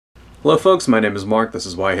Hello folks, my name is Mark, this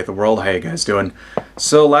is Why I Hate the World. How you guys doing?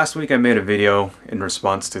 So last week I made a video in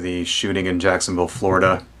response to the shooting in Jacksonville,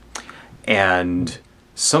 Florida, and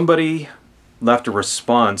somebody left a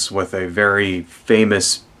response with a very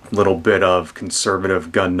famous little bit of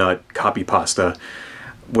conservative gun nut copypasta,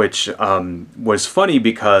 which was funny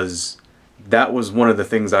because that was one of the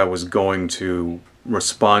things I was going to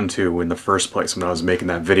respond to in the first place when I was making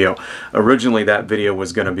that video. Originally that video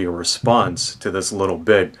was going to be a response to this little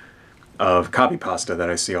bit of copypasta that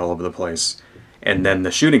I see all over the place, and then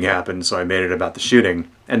the shooting happened, so I made it about the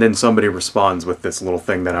shooting, and then somebody responds with this little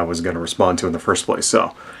thing that I was going to respond to in the first place,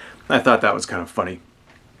 so I thought that was kind of funny.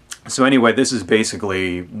 So anyway, this is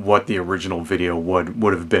basically what the original video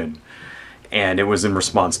would have been, and it was in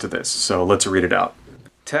response to this, so let's read it out.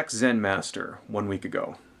 Tech Zen Master, 1 week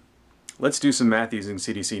ago. Let's do some math using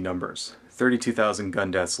CDC numbers. 32,000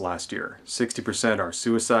 gun deaths last year. 60% are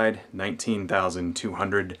suicide,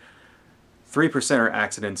 19,200. 3% are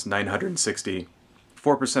accidents, 960.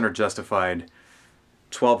 4% are justified,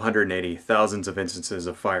 1,280. Thousands of instances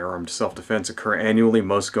of firearmed self-defense occur annually,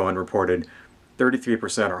 most go unreported.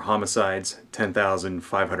 33% are homicides,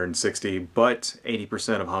 10,560, but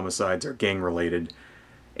 80% of homicides are gang-related,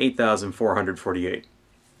 8,448.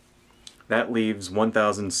 That leaves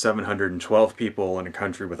 1,712 people in a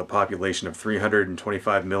country with a population of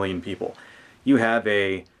 325 million people. You have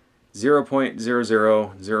a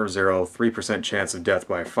 0.00003% chance of death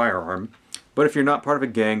by a firearm, but if you're not part of a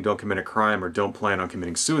gang, don't commit a crime, or don't plan on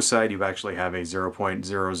committing suicide, you actually have a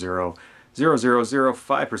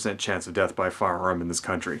 0.00005% chance of death by a firearm in this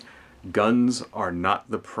country. Guns are not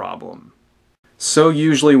the problem. So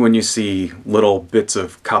usually when you see little bits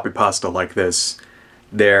of copypasta like this,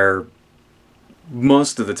 they're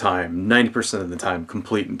most of the time, 90% of the time,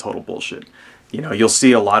 complete and total bullshit. You know, you'll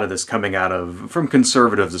see a lot of this coming out from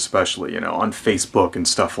conservatives especially, you know, on Facebook and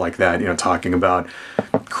stuff like that, you know, talking about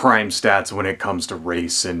crime stats when it comes to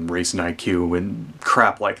race and IQ and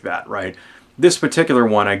crap like that, right? This particular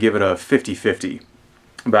one, I give it a 50-50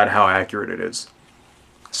 about how accurate it is.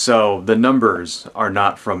 So the numbers are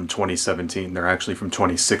not from 2017, they're actually from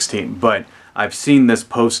 2016, but I've seen this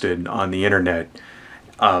posted on the internet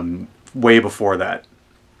way before that.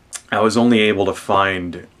 I was only able to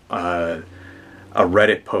find a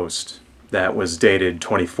Reddit post that was dated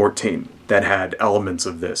 2014 that had elements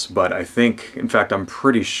of this, but I think, in fact, I'm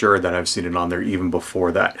pretty sure that I've seen it on there even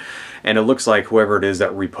before that. And it looks like whoever it is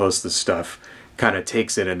that reposts this stuff kind of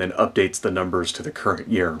takes it and then updates the numbers to the current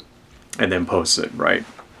year and then posts it, right?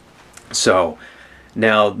 So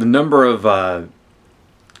now the number of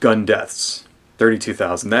gun deaths,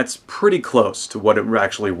 32,000, that's pretty close to what it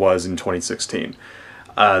actually was in 2016.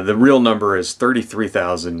 The real number is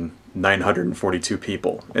 33,942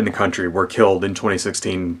 people in the country were killed in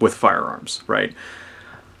 2016 with firearms, right?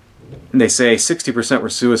 And they say 60% were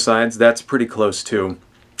suicides. That's pretty close too,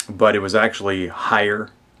 but it was actually higher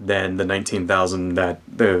than the 19,000 that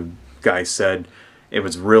the guy said. It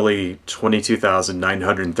was really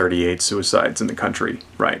 22,938 suicides in the country,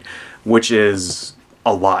 right? Which is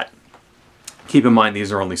a lot. Keep in mind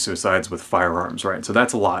these are only suicides with firearms, right? So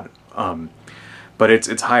that's a lot. But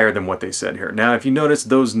it's higher than what they said here. Now, if you notice,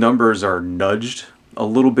 those numbers are nudged a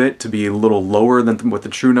little bit to be a little lower than what the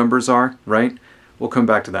true numbers are, right? We'll come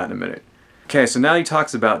back to that in a minute. Okay, so now he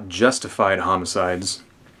talks about justified homicides.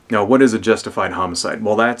 Now, what is a justified homicide?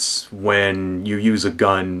 Well, that's when you use a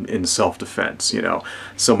gun in self-defense, you know.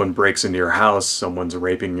 Someone breaks into your house, someone's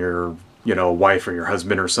raping your, you know, wife or your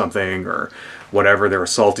husband or something, or whatever, they're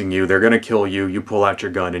assaulting you, they're gonna kill you, you pull out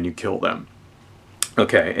your gun and you kill them.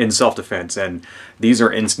 Okay, in self-defense, and these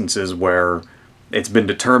are instances where it's been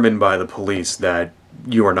determined by the police that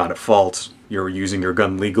you are not at fault, you're using your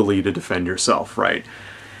gun legally to defend yourself, right?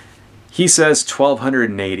 He says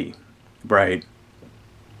 1,280, right?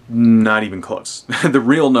 Not even close. The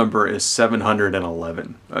real number is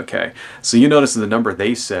 711, okay? So you notice the number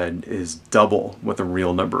they said is double what the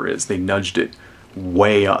real number is. They nudged it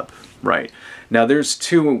way up, right? Now there's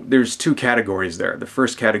two categories there. The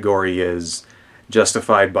first category is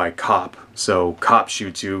justified by cop. So cop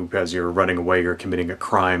shoots you because you're running away or committing a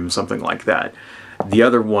crime, something like that. The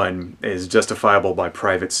other one is justifiable by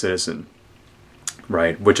private citizen,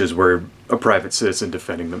 right? Which is where a private citizen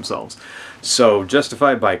defending themselves. So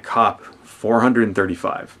justified by cop,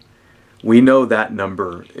 435. We know that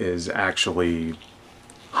number is actually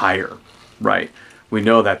higher, right? We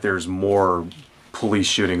know that there's more police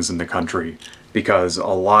shootings in the country because a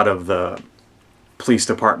lot of the police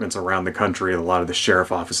departments around the country, a lot of the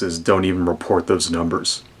sheriff offices don't even report those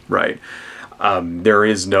numbers, right? There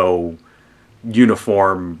is no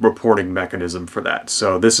uniform reporting mechanism for that.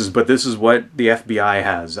 So this is what the FBI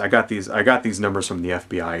has. I got these numbers from the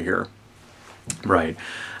FBI here, right?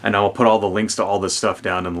 And I'll put all the links to all this stuff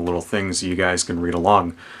down in the little things so you guys can read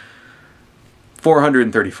along.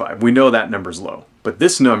 435. We know that number's low, but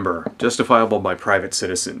this number, justifiable by private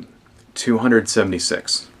citizen,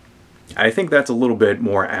 276. I think that's a little bit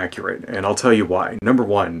more accurate, and I'll tell you why. Number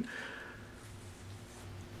one,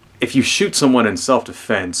 if you shoot someone in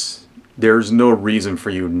self-defense, there's no reason for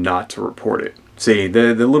you not to report it. See,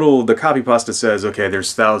 the copypasta says, okay,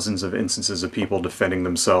 there's thousands of instances of people defending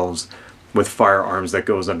themselves with firearms that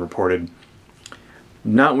goes unreported.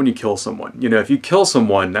 Not when you kill someone. You know, if you kill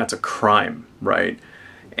someone, that's a crime, right?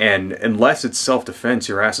 And unless it's self-defense,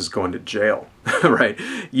 your ass is going to jail, right?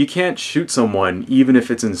 You can't shoot someone even if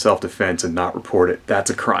it's in self-defense and not report it. That's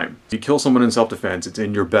a crime. If you kill someone in self-defense, it's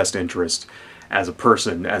in your best interest as a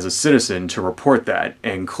person, as a citizen, to report that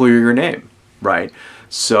and clear your name, right?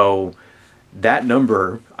 So that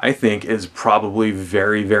number, I think, is probably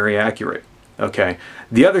very, very accurate. Okay.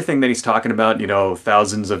 The other thing that he's talking about, you know,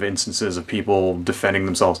 thousands of instances of people defending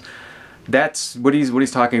themselves. That's what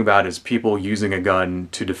he's talking about, is people using a gun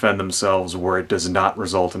to defend themselves where it does not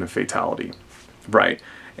result in a fatality, right?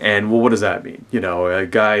 And well, what does that mean? You know, a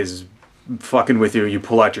guy's fucking with you, you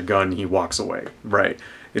pull out your gun, he walks away, right?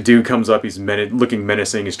 A dude comes up, he's looking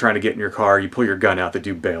menacing, he's trying to get in your car, you pull your gun out, the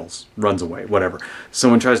dude bails, runs away, whatever.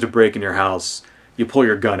 Someone tries to break in your house, you pull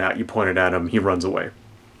your gun out, you point it at him, he runs away.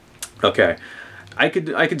 Okay, I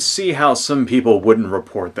could see how some people wouldn't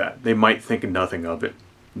report that. They might think nothing of it.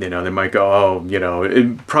 You know, they might go, oh, you know,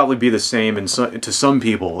 it'd probably be the same, and to some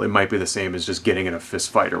people, it might be the same as just getting in a fist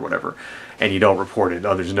fight or whatever, and you don't report it.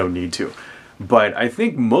 Oh, there's no need to. But I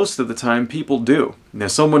think most of the time people do. Now,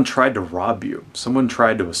 someone tried to rob you. Someone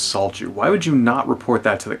tried to assault you. Why would you not report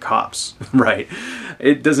that to the cops, right?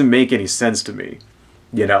 It doesn't make any sense to me,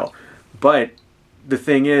 you know. But the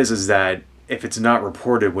thing is that if it's not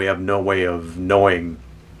reported, we have no way of knowing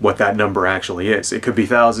what that number actually is. It could be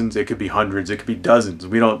thousands, it could be hundreds, it could be dozens.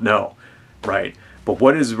 We don't know, right? But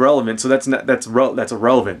what is relevant? So that's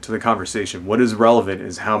irrelevant to the conversation. What is relevant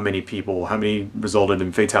is how many people, how many resulted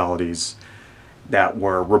in fatalities that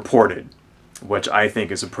were reported, which I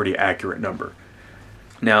think is a pretty accurate number.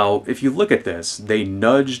 Now, if you look at this, they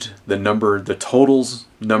nudged the totals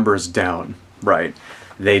numbers down, right?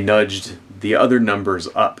 They nudged the other numbers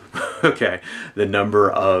up, okay? The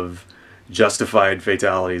number of justified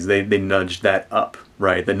fatalities, they nudged that up,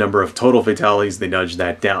 right? The number of total fatalities, they nudged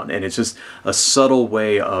that down. And it's just a subtle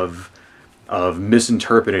way of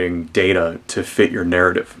misinterpreting data to fit your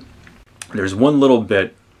narrative. There's one little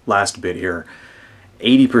bit, last bit here.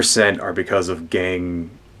 80% are because of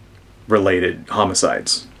gang-related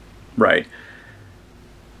homicides, right?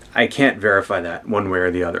 I can't verify that one way or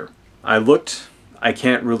the other. I looked, I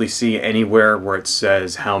can't really see anywhere where it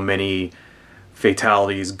says how many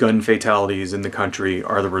fatalities, gun fatalities in the country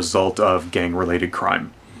are the result of gang-related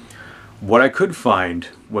crime. What I could find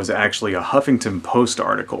was actually a Huffington Post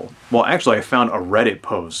article. Well, actually, I found a Reddit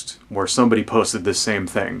post where somebody posted the same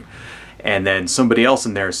thing. And then somebody else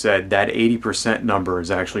in there said that 80% number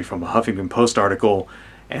is actually from a Huffington Post article,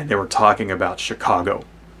 and they were talking about Chicago.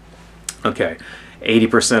 Okay,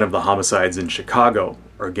 80% of the homicides in Chicago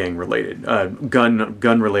are gang-related.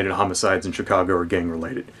 Gun-related homicides in Chicago are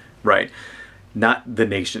gang-related, right? Not the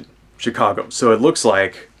nation, Chicago. So it looks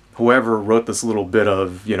like whoever wrote this little bit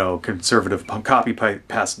of, you know, conservative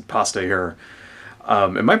copypasta here,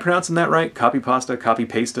 am I pronouncing that right? Copypasta,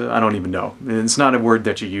 copypasta? I don't even know. It's not a word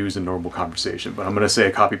that you use in normal conversation, but I'm going to say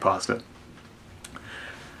a copypasta.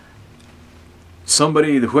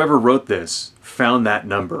 Somebody, whoever wrote this, found that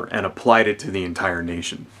number and applied it to the entire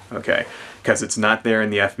nation, okay? Because it's not there in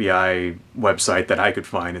the FBI website that I could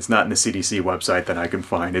find. It's not in the CDC website that I can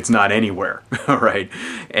find. It's not anywhere, all right?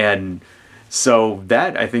 And so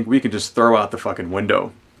that, I think we can just throw out the fucking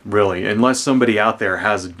window, really, unless somebody out there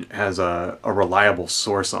has a reliable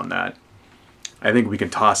source on that. I think we can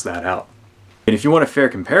toss that out. And if you want a fair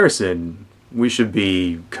comparison, we should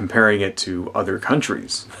be comparing it to other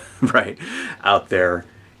countries, right, out there,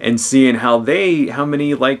 and seeing how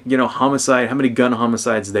many, like, you know, how many gun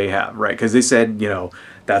homicides they have, right? Because they said, you know,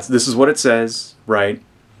 this is what it says, right?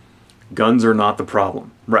 Guns are not the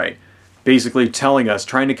problem, right? Basically telling us,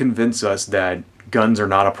 trying to convince us that guns are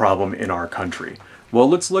not a problem in our country. Well,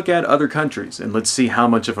 let's look at other countries and let's see how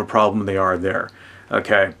much of a problem they are there,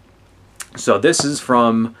 okay? So this is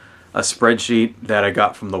from a spreadsheet that I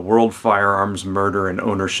got from the World Firearms Murder and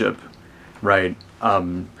Ownership, right,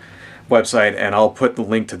 website, and I'll put the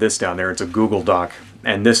link to this down there. It's a Google Doc,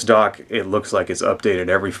 And this doc, it looks like it's updated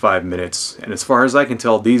every 5 minutes. And as far as I can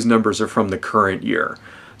tell, these numbers are from the current year.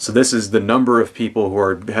 So this is the number of people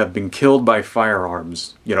who have been killed by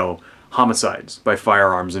firearms, you know, homicides by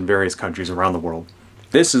firearms in various countries around the world.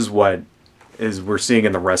 This is what we're seeing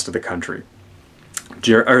in the rest of the country,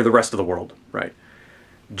 or the rest of the world, right?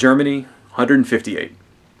 Germany, 158.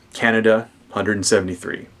 Canada,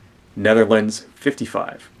 173. Netherlands,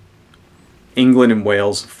 55. England and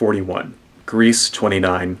Wales, 41. Greece,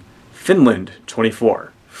 29. Finland,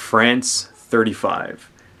 24. France, 35.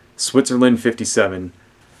 Switzerland, 57.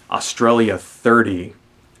 Australia, 30.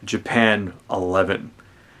 Japan, 11.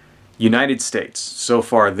 United States, so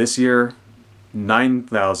far this year,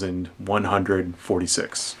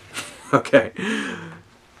 9,146. Okay.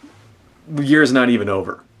 The year's not even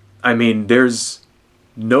over. I mean, there's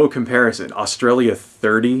no comparison. Australia,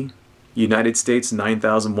 30. United States,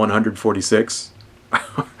 9,146.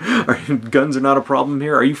 Guns are not a problem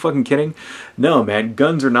here? Are you fucking kidding? No, man.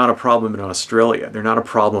 Guns are not a problem in Australia. They're not a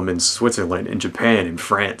problem in Switzerland, in Japan, in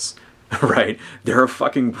France. Right? They're a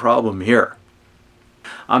fucking problem here.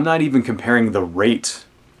 I'm not even comparing the rate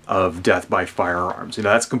of death by firearms. You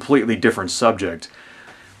know, that's a completely different subject.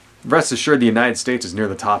 Rest assured, the United States is near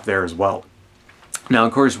the top there as well. Now,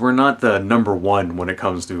 of course, we're not the #1 when it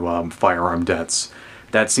comes to firearm deaths.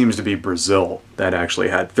 That seems to be Brazil. That actually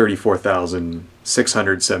had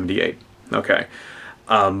 34,678. Okay.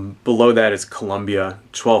 Below that is Colombia,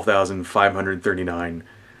 12,539.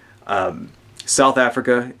 South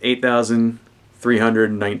Africa,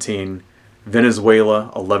 8,319.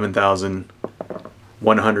 Venezuela,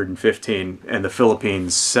 11,115. And the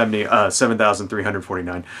Philippines,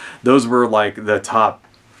 7,349. Those were like the top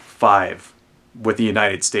 5, with the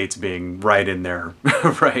United States being right in there,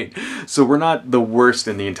 right? So we're not the worst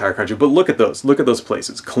in the entire country, but look at those. Look at those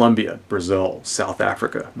places. Colombia, Brazil, South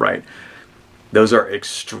Africa, right? Those are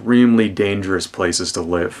extremely dangerous places to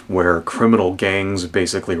live, where criminal gangs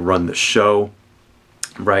basically run the show,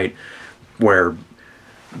 right? Where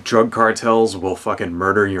drug cartels will fucking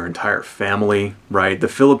murder your entire family, right? The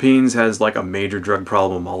Philippines has like a major drug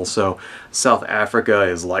problem also. South Africa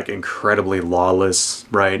is like incredibly lawless,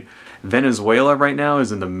 right? Venezuela right now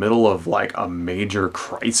is in the middle of like a major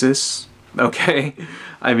crisis. Okay,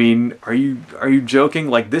 I mean, are you joking?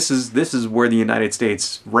 Like this is where the United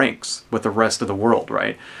States ranks with the rest of the world,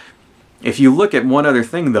 right? If you look at one other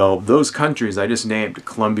thing though, those countries I just named,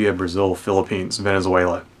 Colombia, Brazil, Philippines,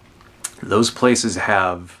 Venezuela, those places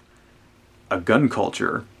have a gun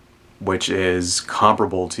culture which is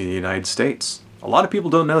comparable to the United States. A lot of people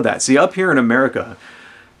don't know that. See, up here in America,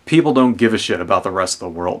 people don't give a shit about the rest of the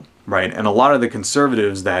world, right? And a lot of the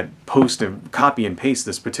conservatives that post and copy and paste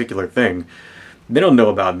this particular thing, they don't know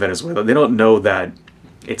about Venezuela. They don't know that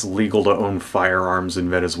it's legal to own firearms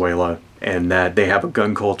in Venezuela and that they have a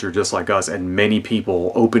gun culture just like us, and many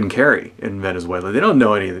people open carry in Venezuela. They don't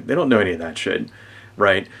know any of that shit,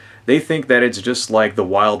 right? They think that it's just like the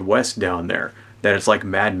Wild West down there. That it's like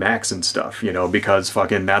Mad Max and stuff, you know, because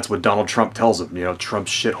fucking that's what Donald Trump tells them, you know,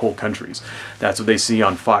 Trump's shithole countries. That's what they see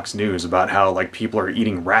on Fox News about how, like, people are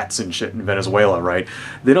eating rats and shit in Venezuela, right?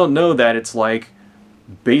 They don't know that it's, like,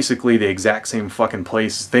 basically the exact same fucking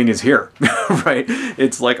thing is here, right?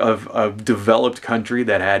 It's like a developed country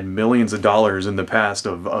that had millions of dollars in the past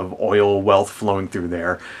of oil wealth flowing through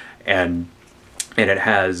there, and it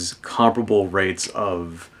has comparable rates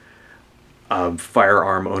of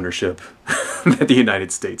firearm ownership that the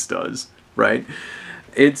United States does, right?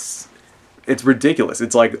 It's ridiculous.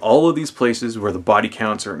 It's like all of these places where the body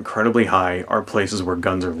counts are incredibly high are places where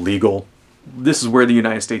guns are legal. This is where the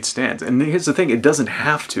United States stands. And here's the thing, it doesn't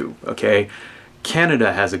have to, okay?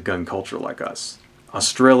 Canada has a gun culture like us.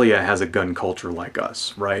 Australia has a gun culture like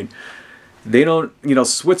us, right? They don't, you know,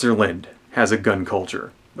 Switzerland has a gun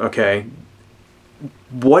culture, okay?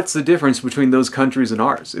 What's the difference between those countries and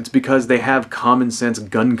ours? It's because they have common sense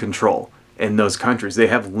gun control in those countries. They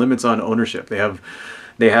have limits on ownership. They have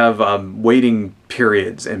waiting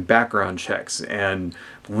periods and background checks and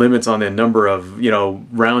limits on the number of, you know,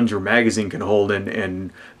 rounds your magazine can hold,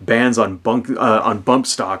 and bans on bump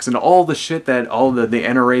stocks and all the shit that all the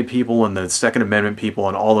NRA people and the Second Amendment people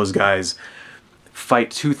and all those guys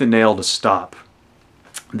fight tooth and nail to stop.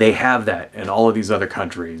 They have that in all of these other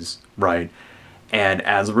countries, right? And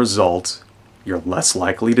as a result, you're less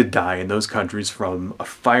likely to die in those countries from a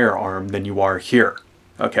firearm than you are here.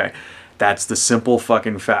 Okay? That's the simple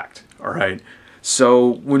fucking fact, all right? So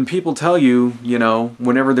when people tell you, you know,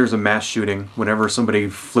 whenever there's a mass shooting, whenever somebody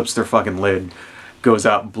flips their fucking lid, goes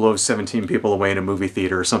out and blows 17 people away in a movie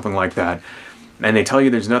theater or something like that, and they tell you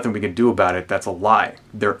there's nothing we can do about it, that's a lie.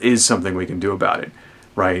 There is something we can do about it,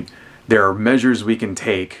 right? there are measures we can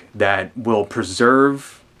take that will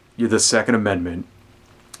preserve the Second Amendment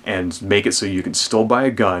and make it so you can still buy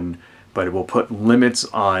a gun, but it will put limits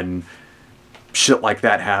on shit like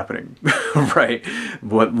that happening, right?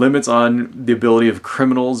 What limits on the ability of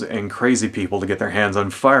criminals and crazy people to get their hands on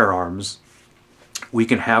firearms. We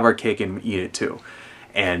can have our cake and eat it too.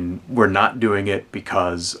 And we're not doing it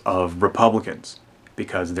because of Republicans,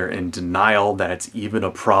 because they're in denial that it's even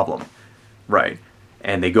a problem, right?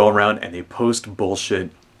 And they go around and they post bullshit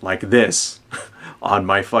like this on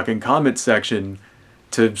my fucking comment section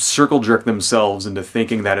to circle jerk themselves into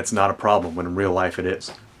thinking that it's not a problem when in real life it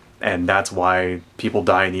is. And that's why people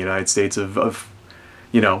die in the United States of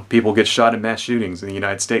people get shot in mass shootings in the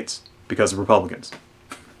United States because of Republicans.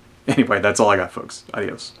 Anyway, that's all I got, folks.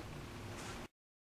 Adios.